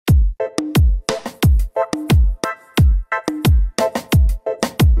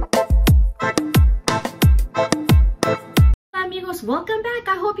amigos, welcome back.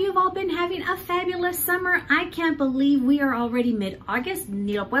 I hope you've all been having a fabulous summer. I can't believe we are already mid-August.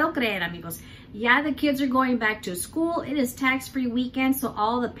 Ni lo puedo creer, amigos. Yeah, the kids are going back to school. It is tax-free weekend, so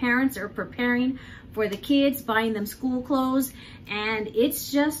all the parents are preparing for the kids, buying them school clothes, and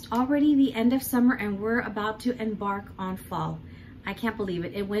it's just already the end of summer and we're about to embark on fall. I can't believe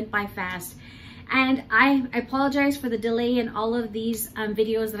it. It went by fast. And I apologize for the delay in all of these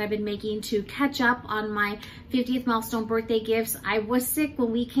videos that I've been making to catch up on my 50th milestone birthday gifts. I was sick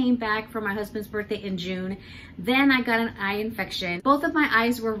when we came back for my husband's birthday in June. Then I got an eye infection. Both of my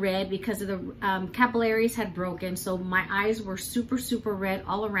eyes were red because of the capillaries had broken. So my eyes were super red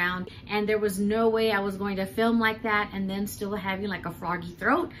all around. And there was no way I was going to film like that and then still having like a froggy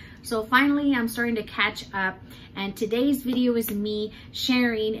throat. So finally, I'm starting to catch up. And today's video is me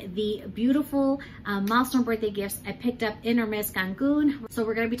sharing the beautiful milestone birthday gifts I picked up in Hermes Cancun. So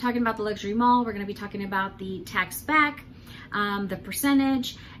we're going to be talking about the luxury mall. We're going to be talking about the tax back, the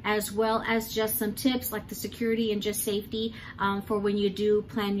percentage, as well as just some tips like the security and just safety for when you do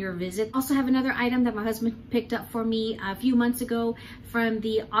plan your visit. Also have another item that my husband picked up for me a few months ago from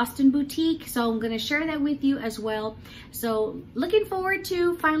the Austin boutique. So I'm going to share that with you as well. So looking forward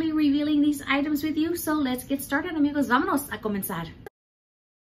to finally revealing these items with you. So let's get started, amigos. Vámonos a comenzar.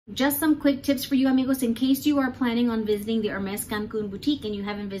 Just some quick tips for you, amigos, in case you are planning on visiting the Hermes Cancun boutique and you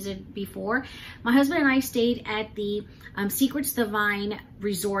haven't visited before. My husband and I stayed at the Secrets Divine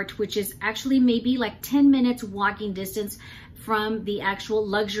Resort, which is actually maybe like 10 minutes walking distance from the actual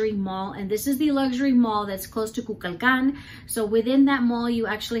luxury mall. And this is the luxury mall that's close to Kukulkan. So within that mall, you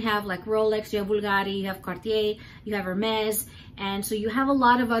actually have like Rolex, you have Bulgari, you have Cartier, you have Hermes. And so you have a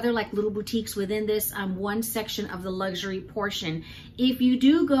lot of other like little boutiques within this one section of the luxury portion. If you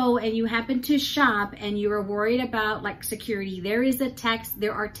do go and you happen to shop and you are worried about like security,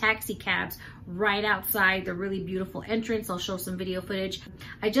 there are taxi cabs right outside the really beautiful entrance. I'll show some video footage.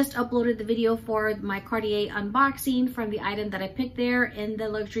 I just uploaded the video for my Cartier unboxing from the item that I picked there in the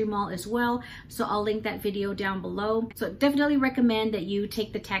luxury mall as well. So I'll link that video down below. So definitely recommend that you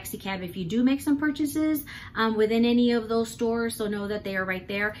take the taxi cab if you do make some purchases within any of those stores. So know that they are right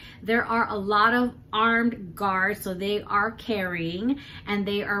there. There are a lot of armed guards, so they are carrying, and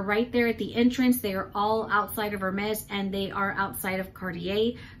they are right there at the entrance. They are all outside of Hermes and they are outside of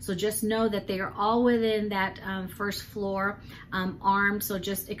Cartier. So just know that they are all within that first floor armed. So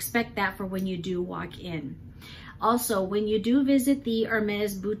just expect that for when you do walk in. Also, when you do visit the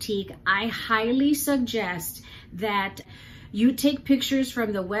Hermes boutique, I highly suggest that you take pictures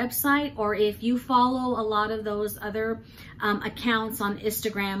from the website, or if you follow a lot of those other accounts on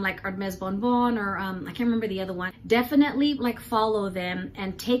Instagram, like Hermes Bonbon, or I can't remember the other one, definitely like follow them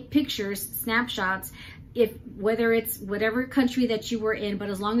and take pictures, snapshots, whether it's whatever country that you were in, but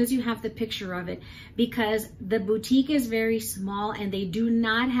as long as you have the picture of it, because the boutique is very small and they do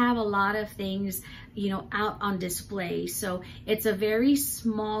not have a lot of things, you know, out on display. So it's a very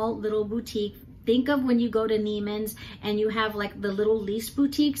small little boutique. Think of when you go to Neiman's and you have like the little lease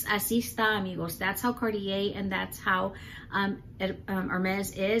boutiques. Así está, amigos. That's how Cartier and that's how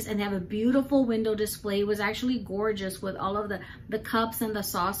Hermes is. And they have a beautiful window display. It was actually gorgeous with all of the cups and the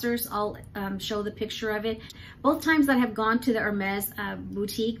saucers. I'll show the picture of it. Both times that I have gone to the Hermes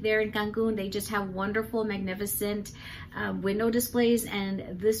boutique there in Cancun, they just have wonderful, magnificent window displays.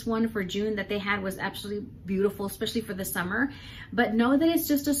 And this one for June that they had was absolutely beautiful, especially for the summer. But know that it's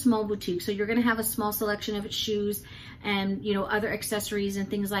just a small boutique. So you're going to have a small selection of shoes and, you know, other accessories and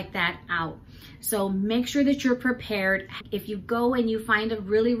things like that out. So make sure that you're prepared. If you go and you find a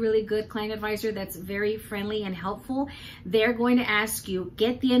really good client advisor that's very friendly and helpful, they're going to ask you,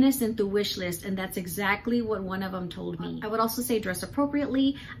 ¿qué tienes en tu wish list? And that's exactly what one of them told me. I would also say dress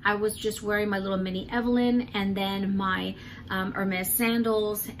appropriately. I was just wearing my little mini Evelyn and then my Hermes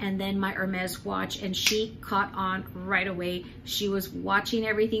sandals and then my Hermes watch, and she caught on right away. She was watching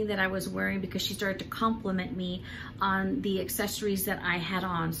everything that I was wearing because she started to compliment me on the accessories that I had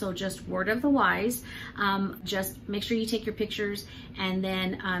on. So just word of the wise, just make sure you take your pictures and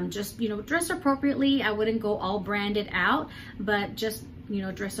then just, you know, dress appropriately. I wouldn't go all branded out, but just, you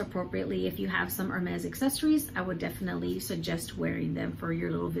know, dress appropriately. If you have some Hermes accessories, I would definitely suggest wearing them for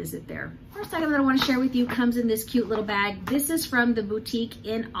your little visit there. First item that I want to share with you comes in this cute little bag. This is from the boutique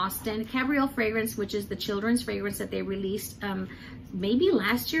in Austin, Cabriole Fragrance, which is the children's fragrance that they released maybe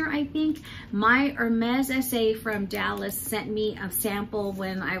last year, I think. My Hermes SA from Dallas sent me a sample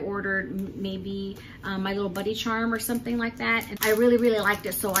when I ordered maybe my little buddy charm or something like that, and I really liked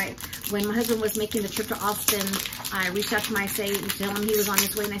it. So when my husband was making the trip to Austin, I reached out to my SA and told him he was on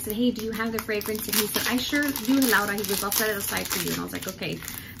his way, and I said, hey, do you have the fragrance? And he said, I sure do, Laura. He goes, I'll set it aside for you. And I was like, okay.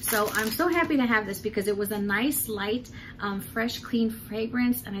 So I'm so happy to have this because it was a nice, light, fresh, clean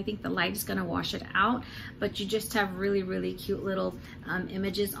fragrance. And I think the light is gonna wash it out. But you just have really, really cute little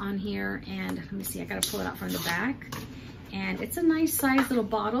images on here. And let me see, I gotta pull it out from the back. And it's a nice size little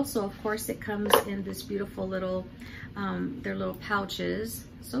bottle. So of course it comes in this beautiful little, their little pouches.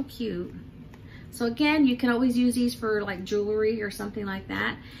 So cute. So again, you can always use these for like jewelry or something like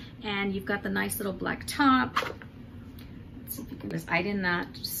that. And you've got the nice little black top. Let's see if you can just, I did not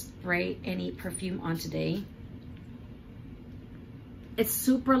spray any perfume on today. It's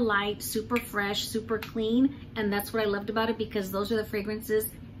super light, super fresh, super clean. And that's what I loved about it because those are the fragrances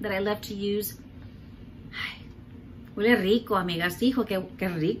that I love to use. Huele rico, amigas. Hijo, que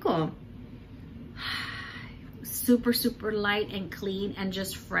rico. Super, super light and clean and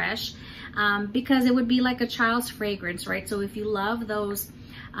just fresh. Because it would be like a child's fragrance, right? So if you love those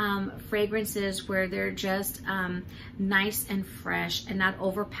fragrances where they're just nice and fresh and not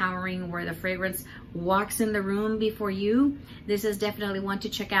overpowering, where the fragrance walks in the room before you, this is definitely one to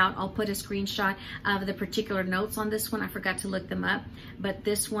check out. I'll put a screenshot of the particular notes on this one. I forgot to look them up, but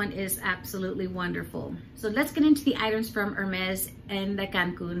this one is absolutely wonderful. So let's get into the items from Hermes and the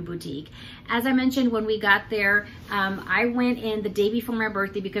Cancun boutique. As I mentioned, when we got there, I went in the day before my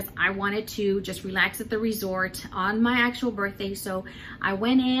birthday because I wanted to just relax at the resort on my actual birthday. So I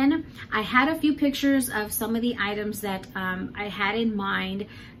went in, I had a few pictures of some of the items that I had in mind,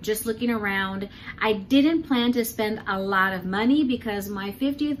 just looking around. I didn't plan to spend a lot of money because my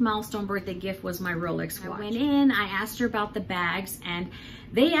 50th milestone birthday gift was my Rolex watch. I went in, I asked her about the bags, and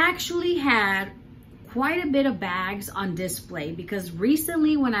they actually had quite a bit of bags on display because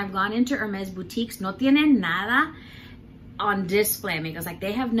recently when I've gone into Hermes boutiques, no tienen nada on display, because like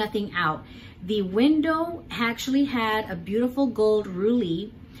they have nothing out. The window actually had a beautiful gold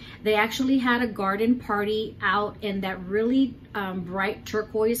rouleau. They actually had a garden party out in that really bright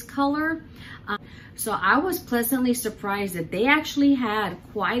turquoise color. So I was pleasantly surprised that they actually had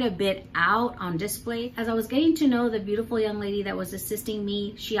quite a bit out on display. As I was getting to know the beautiful young lady that was assisting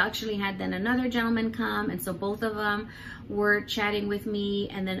me, she actually had then another gentleman come, and so both of them were chatting with me,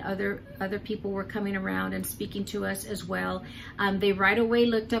 and then other people were coming around and speaking to us as well. They right away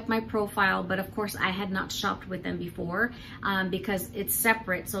looked up my profile, but of course I had not shopped with them before because it's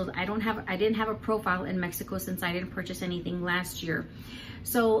separate. So I didn't have a profile in Mexico since I didn't purchase anything last year.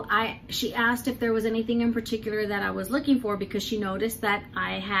 So she asked if there was anything in particular that I was looking for because she noticed that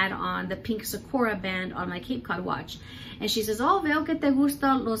I had on the pink Sakura band on my Cape Cod watch. And she says, oh, veo que te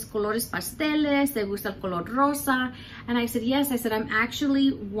gustan los colores pasteles, te gusta el color rosa. And I said, yes. I said, I'm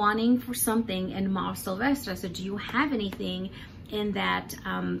actually wanting for something in Mauve Silvestre. I said, do you have anything in that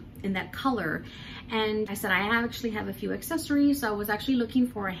color? And I said, I actually have a few accessories. So I was actually looking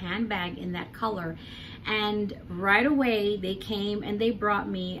for a handbag in that color. And right away they came and they brought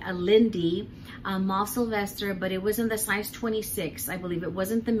me a Lindy Mauve Silvestre, but it was in the size 26. I believe it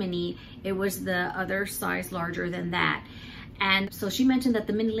wasn't the mini, it was the other size larger than that. And so she mentioned that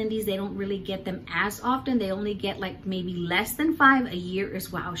the mini Lindy's, they don't really get them as often. They only get like maybe less than 5 a year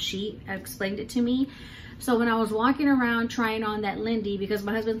as well. She explained it to me. So when I was walking around trying on that Lindy, because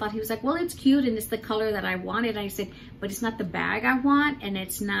my husband thought, he was like, well, it's cute and it's the color that I wanted. I said, but it's not the bag I want, and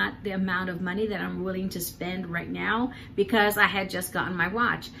it's not the amount of money that I'm willing to spend right now because I had just gotten my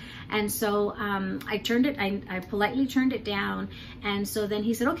watch. And so I politely turned it down. And so then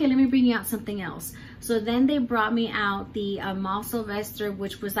he said, okay, let me bring you out something else. So then they brought me out the Mauve Silvestre,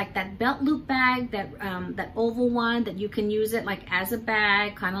 which was like that belt loop bag, that oval one that you can use it like as a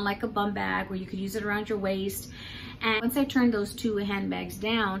bag, kind of like a bum bag, where you could use it around your waist. And once I turned those two handbags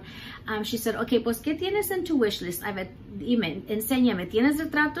down, she said, okay, pues, ¿qué tienes en tu wish list? A ver, dime, enséñame, ¿tienes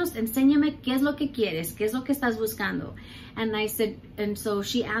retratos? Enséñame qué es lo que quieres, qué es lo que estás buscando. And I said, and so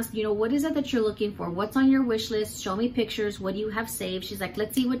she asked, you know, what is it that you're looking for? What's on your wish list? Show me pictures. What do you have saved? She's like,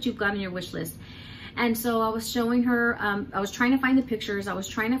 let's see what you've got on your wish list. And so I was showing her, I was trying to find the pictures. I was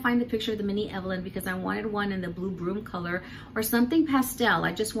trying to find the picture of the mini Evelyn because I wanted one in the blue broom color or something pastel.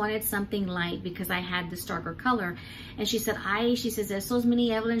 I just wanted something light because I had this darker color. And she said, she says, esos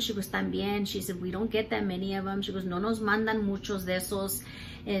mini Evelyn, she goes, también. She said, we don't get that many of them. She goes, no nos mandan muchos de esos.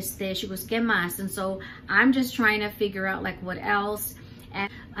 She goes, ¿qué más? And so I'm just trying to figure out like what else.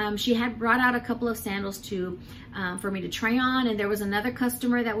 And she had brought out a couple of sandals too for me to try on, and there was another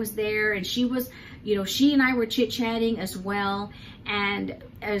customer that was there, and she was, you know, she and I were chit-chatting as well. And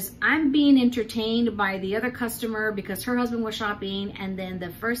as I'm being entertained by the other customer because her husband was shopping, and then the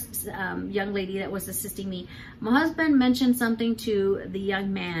first young lady that was assisting me, my husband mentioned something to the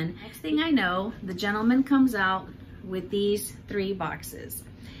young man. Next thing I know, the gentleman comes out with these 3 boxes,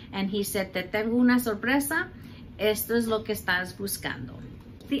 and he said, te tengo una sorpresa. Esto es lo que estás buscando.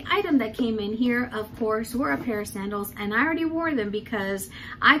 The item that came in here, of course, were a pair of sandals, and I already wore them because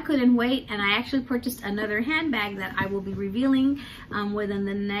I couldn't wait, and I actually purchased another handbag that I will be revealing within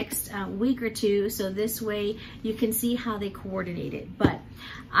the next week or two, so this way you can see how they coordinated. But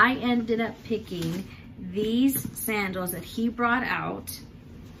I ended up picking these sandals that he brought out,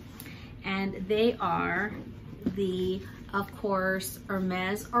 and they are the, of course,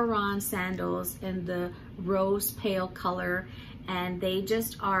 Hermes RG sandals in the rose pale color, and they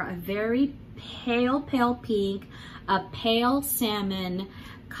just are a very pale pink, a pale salmon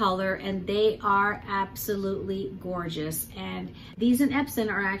color, and they are absolutely gorgeous. And these in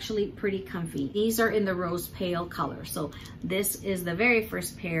Epson are actually pretty comfy. These are in the rose pale color. So this is the very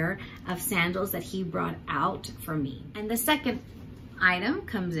first pair of sandals that he brought out for me. And the second item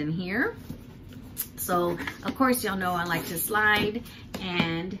comes in here. So of course y'all know I like to slide,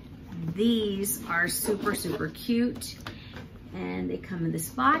 and these are super cute, and they come in this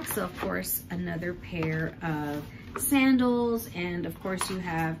box. So of course another pair of sandals, and of course you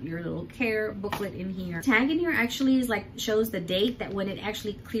have your little care booklet in here. Tag in here actually is like shows the date that when it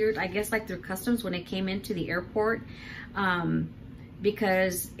actually cleared, I guess like through customs when it came into the airport,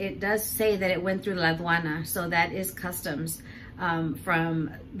 because it does say that it went through La Aduana, so that is customs from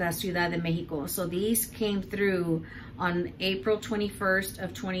the Ciudad de Mexico. So these came through on April 21st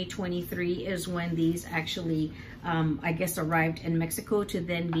of 2023 is when these actually I guess arrived in Mexico to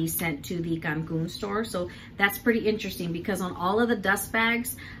then be sent to the Cancun store. So that's pretty interesting because on all of the dust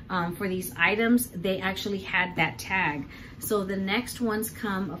bags for these items, they actually had that tag. So the next ones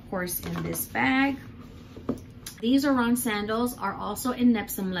come, of course, in this bag. These Oran sandals are also in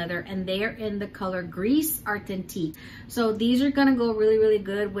Epsom leather, and they are in the color Gris Argentique. So these are gonna go really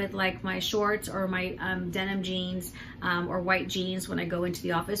good with like my shorts or my denim jeans or white jeans when I go into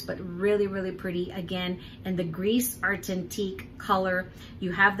the office, but really pretty. Again, in the Gris Argentique color.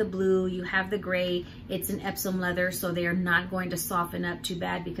 You have the blue, you have the gray. It's in Epsom leather, so they are not going to soften up too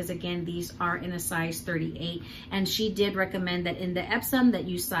bad because again, these are in a size 38. And she did recommend that in the Epsom that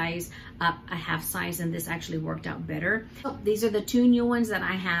you size up a half size, and this actually worked out better. So these are the two new ones that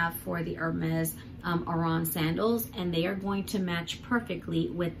I have for the Hermes Oran sandals, and they are going to match perfectly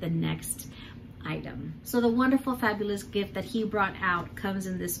with the next item. So the wonderful, fabulous gift that he brought out comes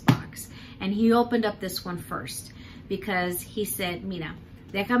in this box, and he opened up this one first because he said, mira,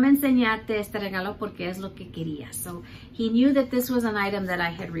 déjame enseñarte este regalo porque es lo que quería. So he knew that this was an item that I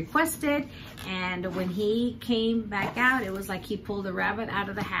had requested, and when he came back out, it was like he pulled a rabbit out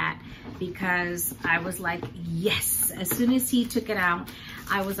of the hat because I was like, yes. As soon as he took it out,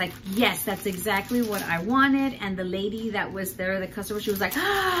 I was like, yes, that's exactly what I wanted. And the lady that was there, the customer, she was like,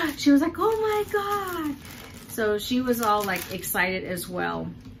 oh my God. So she was all like excited as well.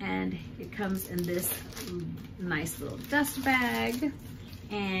 And it comes in this nice little dust bag.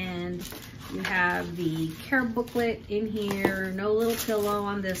 And you have the care booklet in here. No little pillow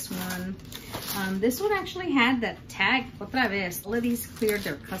on this one. This one actually had that tag, otra vez. All of these cleared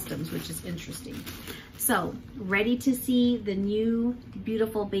their customs, which is interesting. So, ready to see the new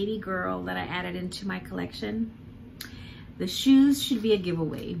beautiful baby girl that I added into my collection? The shoes should be a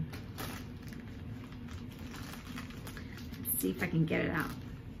giveaway. Let's see if I can get it out.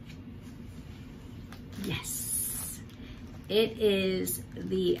 Yes. It is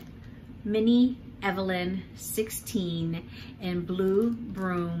the Mini Evelyn 16 in blue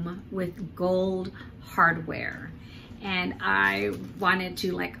broom with gold hardware. And I wanted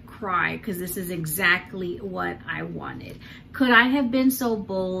to like cry because this is exactly what I wanted. Could I have been so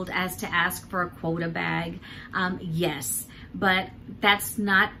bold as to ask for a quota bag? Yes, but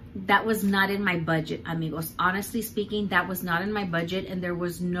that was not in my budget, amigos. Honestly speaking, that was not in my budget, and there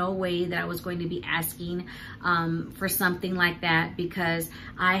was no way that I was going to be asking for something like that because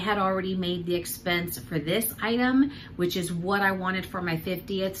I had already made the expense for this item, which is what I wanted for my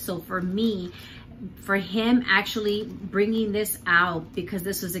 50th. So for me, for him actually bringing this out, because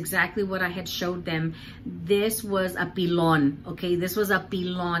this was exactly what I had showed them, this was a pilon, okay? This was a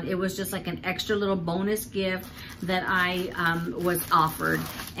pilon. It was just like an extra little bonus gift that I was offered,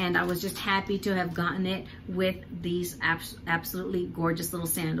 and I was just happy to have gotten it with these absolutely gorgeous little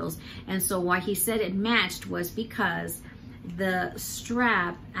sandals. And so why he said it matched was because the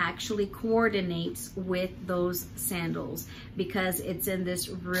strap actually coordinates with those sandals, because it's in this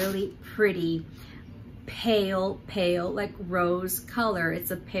really pretty pale like rose color.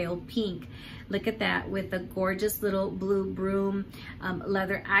 It's a pale pink. Look at that, with the gorgeous little blue broom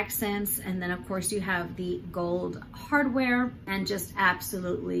leather accents, and then of course you have the gold hardware, and just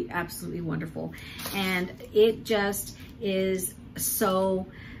absolutely wonderful. And it just is so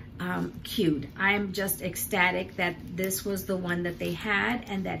cute. I'm just ecstatic that this was the one that they had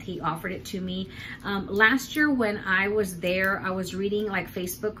and that he offered it to me. Last year when I was there, I was reading like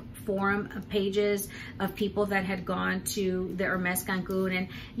Facebook forum pages of people that had gone to the Hermes Cancun, and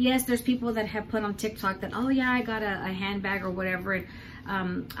yes, there's people that have put on TikTok that, oh yeah, I got a handbag or whatever. And,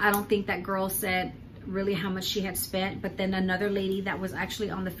 I don't think that girl said really how much she had spent, but then another lady that was actually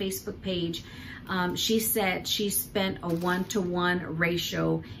on the Facebook page, she said she spent a 1-to-1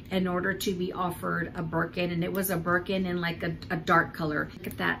 ratio in order to be offered a Birkin, and it was a Birkin in like a dark color. Look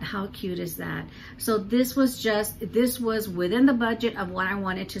at that, how cute is that? So this was within the budget of what I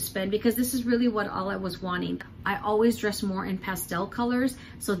wanted to spend, because this is really what all I was wanting. I always dress more in pastel colors,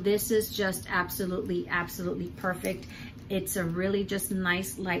 so this is just absolutely perfect. It's a really just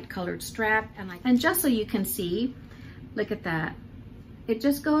nice light colored strap, and just so you can see, look at that. It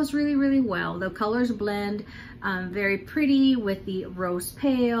just goes really well. The colors blend very pretty with the rose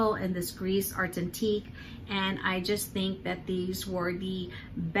pale and this Grease Arts Antique. And I just think that these were the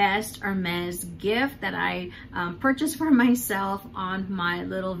best Hermes gift that I purchased for myself on my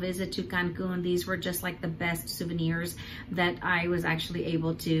little visit to Cancun. These were just like the best souvenirs that I was actually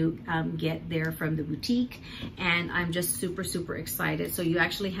able to get there from the boutique. And I'm just super excited. So you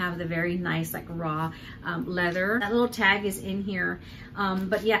actually have the very nice like raw leather. That little tag is in here.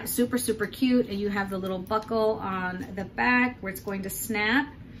 But yeah, super cute. And you have the little buckle on the back where it's going to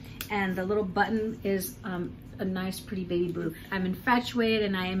snap. And the little button is a nice pretty baby blue. I'm infatuated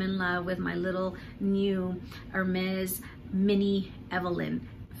and I am in love with my little new Hermes Mini Evelyn.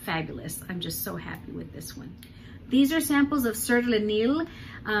 Fabulous. I'm just so happy with this one. These are samples of Sur le Nil.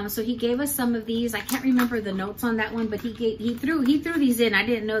 So he gave us some of these. I can't remember the notes on that one, but he threw these in. I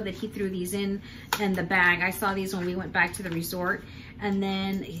didn't know that he threw these in the bag. I saw these when we went back to the resort. And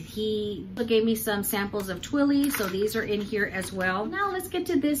then he gave me some samples of Twilly, so these are in here as well. Now let's get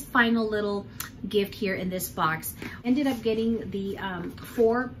to this final little gift here in this box. Ended up getting the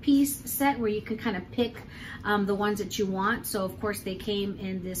 4-piece set where you can kind of pick the ones that you want. So of course they came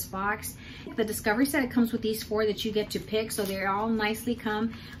in this box. The Discovery set, it comes with these 4 that you get to pick. So they all nicely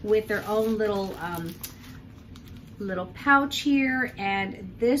come with their own little pouch here,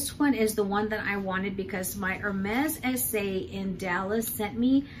 and this one is the one that I wanted because my Hermes SA in Dallas sent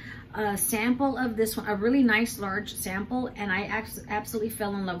me a sample of this one, a really nice large sample, and I absolutely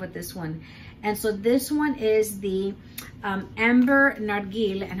fell in love with this one. And so this one is the Amber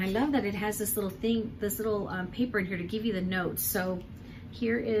Nargile, and I love that it has this little thing, this little paper in here to give you the notes. So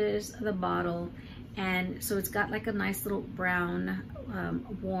here is the bottle, and so it's got like a nice little brown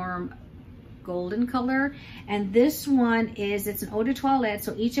warm golden color, and this one is, it's an eau de toilette,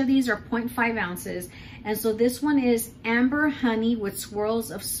 so each of these are 0.5 ounces, and so this one is amber honey with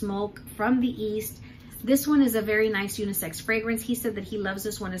swirls of smoke from the east. This one is a very nice unisex fragrance. He said that he loves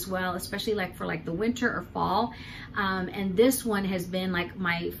this one as well, especially like for like the winter or fall, and this one has been like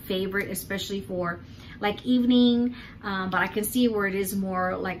my favorite, especially for like evening, but I can see where it is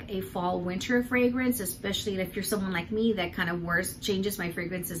more like a fall winter fragrance, especially if you're someone like me that kind of changes my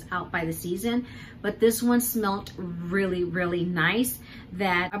fragrances out by the season. But this one smelled really nice.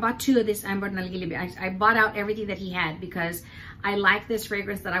 That I bought 2 of this Amber Nargile. I bought out everything that he had because I like this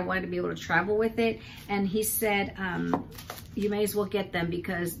fragrance, that I wanted to be able to travel with it. And he said, you may as well get them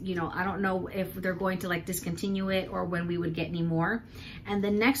because, you know, I don't know if they're going to like discontinue it or when we would get any more. And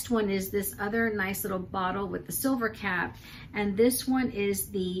the next one is this other nice little bottle with the silver cap. And this one is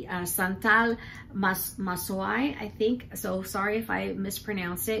the Santal Masoai, I think. So sorry if I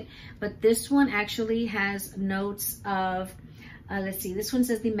mispronounce it, but this one actually has notes of, let's see, this one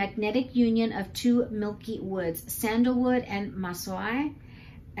says the magnetic union of 2 milky woods, sandalwood and masoai.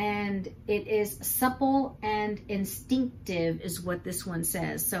 And it is supple and instinctive is what this one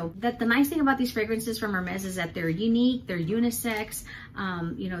says. So that the nice thing about these fragrances from Hermes is that they're unique, they're unisex.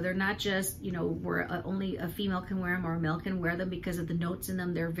 You know, they're not just, you know, where only a female can wear them or a male can wear them because of the notes in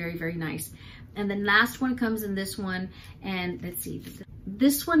them. They're very nice. And the last one comes in this one, and let's see.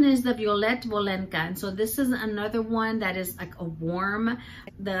 This one is the Violette Volenka, and so this is another one that is like a warm.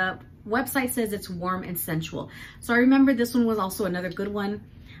 The website says it's warm and sensual. So I remember this one was also another good one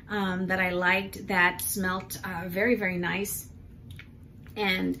that I liked, that smelled very nice,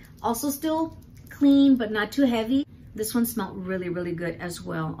 and also still clean but not too heavy. This one smelled really good as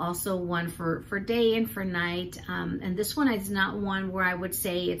well. Also one for day and for night. And this one is not one where I would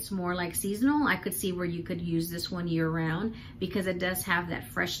say it's more like seasonal. I could see where you could use this one year round because it does have that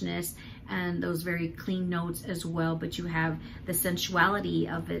freshness and those very clean notes as well, but you have the sensuality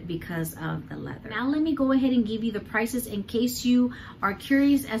of it because of the leather. Now let me go ahead and give you the prices in case you are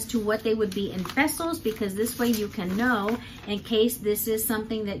curious as to what they would be in pesos, because this way you can know in case this is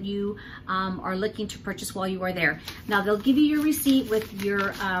something that you are looking to purchase while you are there. Now they'll give you your receipt with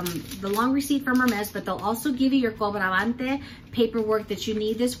your the long receipt from Hermes, but they'll also give you your comprobante paperwork that you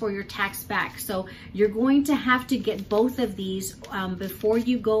need this for your tax back. So you're going to have to get both of these before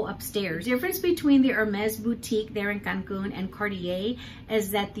you go upstairs. The difference between the Hermes boutique there in Cancun and Cartier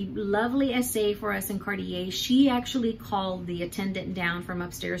is that the lovely SA for us in Cartier, she actually called the attendant down from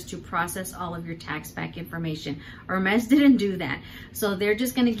upstairs to process all of your tax back information. Hermes didn't do that. So they're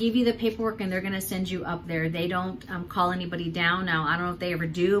just going to give you the paperwork and they're going to send you up there. They don't call anybody down. Now, I don't know if they ever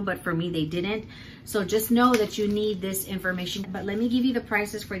do, but for me, they didn't. So just know that you need this information. But let me give you the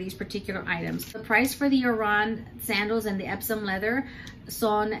prices for these particular items. The price for the Oran sandals and the Epsom leather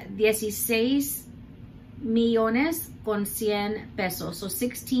son 16 millones con 100 pesos. So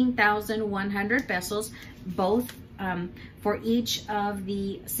 16,100 pesos, both for each of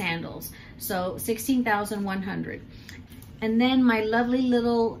the sandals. So 16,100. And then my lovely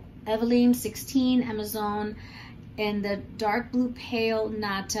little Evelyn 16 Amazon in the dark blue pale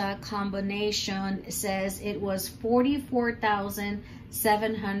nata combination says it was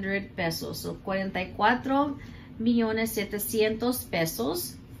 44,700 pesos. So 44,700,000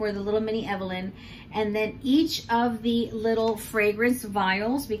 pesos for the little mini Evelyn. And then each of the little fragrance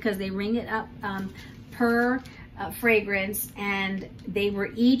vials, because they ring it up per fragrance, and they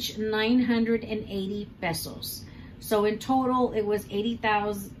were each 980 pesos. So in total, it was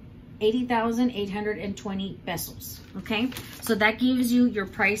 80,820 pesos. Okay, so that gives you your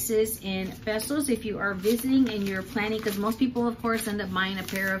prices in pesos if you are visiting and you're planning, because most people of course end up buying a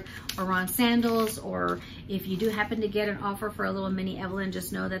pair of Oran sandals, or if you do happen to get an offer for a little mini Evelyn,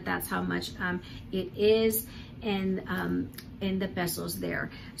 just know that that's how much it is in the pesos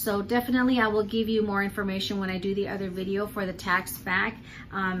there. So definitely I will give you more information when I do the other video for the tax back.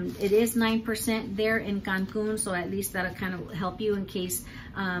 It is 9% there in Cancun, so at least that'll kind of help you in case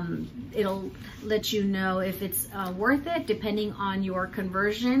it'll let you know if it's worth it, depending on your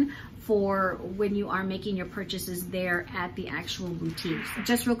conversion for when you are making your purchases there at the actual boutiques.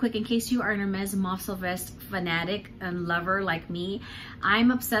 Just real quick, in case you are an Hermes Mauve Sylvestre fanatic and lover like me, I'm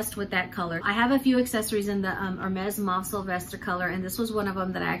obsessed with that color. I have a few accessories in the Hermes Mauve Sylvestre color, and this was one of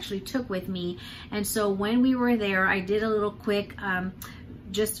them that I actually took with me. And so when we were there, I did a little quick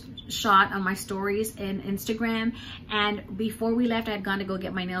just shot on my stories and Instagram, and before we left I had gone to go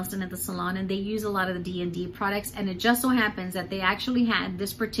get my nails done at the salon, and they use a lot of the D&D products, and it just so happens that they actually had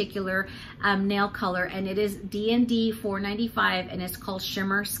this particular nail color, and it is D&D 495, and it's called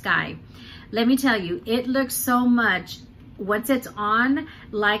Shimmer Sky. Let me tell you, it looks so much once it's on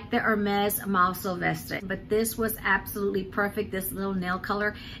like the Hermes Mauve Sylvestre, but this was absolutely perfect, this little nail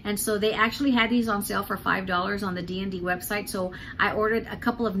color. And so they actually had these on sale for $5 on the D&D website. So I ordered a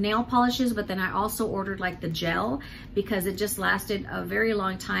couple of nail polishes, but then I also ordered like the gel, because it just lasted a very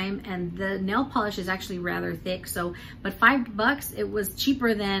long time, and the nail polish is actually rather thick. So but $5, it was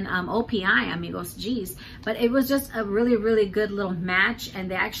cheaper than OPI, amigos, geez. But it was just a really good little match,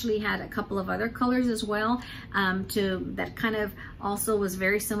 and they actually had a couple of other colors as well that kind of also was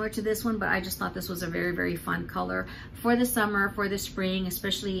very similar to this one, but I just thought this was a very fun color for the summer, for the spring,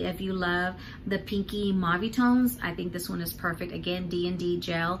 especially if you love the pinky mauve tones. I think this one is perfect. Again, D&D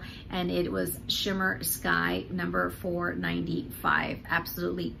gel, and it was Shimmer Sky number 495.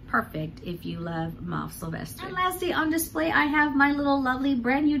 Absolutely perfect if you love Mauve Sylvestre. And lastly, on display, I have my little lovely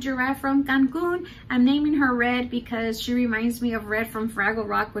brand new giraffe from Cancun. I'm naming her Red because she reminds me of Red from Fraggle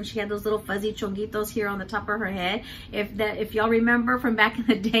Rock when she had those little fuzzy chonguitos here on the top of her head. If y'all remember from back in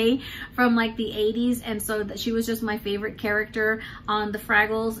the day, from like the 80s, and so she was just my favorite character on the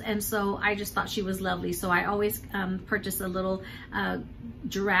Fraggles, and so I just thought she was lovely. So I always purchase a little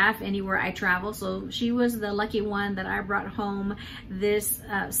giraffe anywhere I travel. So she was the lucky one that I brought home this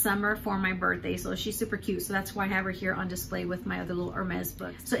summer for my birthday. So she's super cute. So that's why I have her here on display with my other little Hermes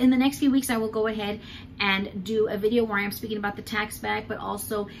book. So in the next few weeks, I will go ahead and do a video where I'm speaking about the tax bag, but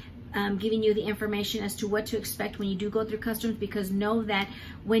also giving you the information as to what to expect when you do go through customs, because know that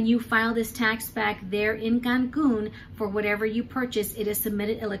when you file this tax back there in Cancun for whatever you purchase, it is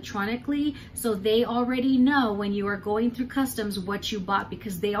submitted electronically, so they already know when you are going through customs what you bought,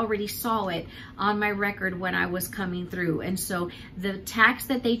 because they already saw it on my record when I was coming through. And so the tax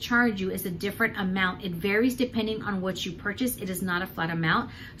that they charge you is a different amount. It varies depending on what you purchase. It is not a flat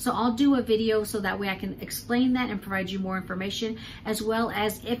amount. So I'll do a video so that way I can explain that and provide you more information, as well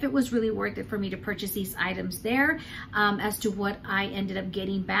as if it was was really worth it for me to purchase these items there. As to what I ended up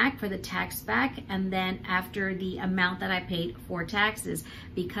getting back for the tax back, and then after the amount that I paid for taxes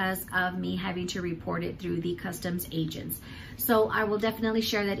because of me having to report it through the customs agents. So I will definitely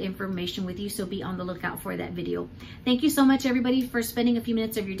share that information with you, so be on the lookout for that video. Thank you so much, everybody, for spending a few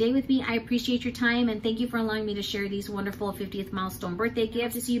minutes of your day with me. I appreciate your time, and thank you for allowing me to share these wonderful 50th milestone birthday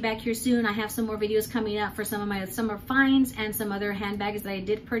gifts. To see you back here soon. I have some more videos coming up for some of my summer finds and some other handbags that I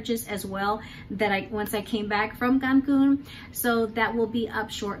did purchase as well that once I came back from Cancun. So that will be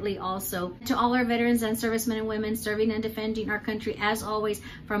up shortly also. To all our veterans and servicemen and women serving and defending our country, as always,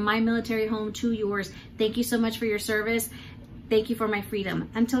 from my military home to yours, thank you so much for your service. Thank you for my freedom.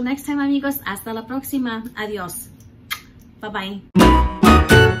 Until next time, amigos, hasta la próxima. Adios. Bye-bye.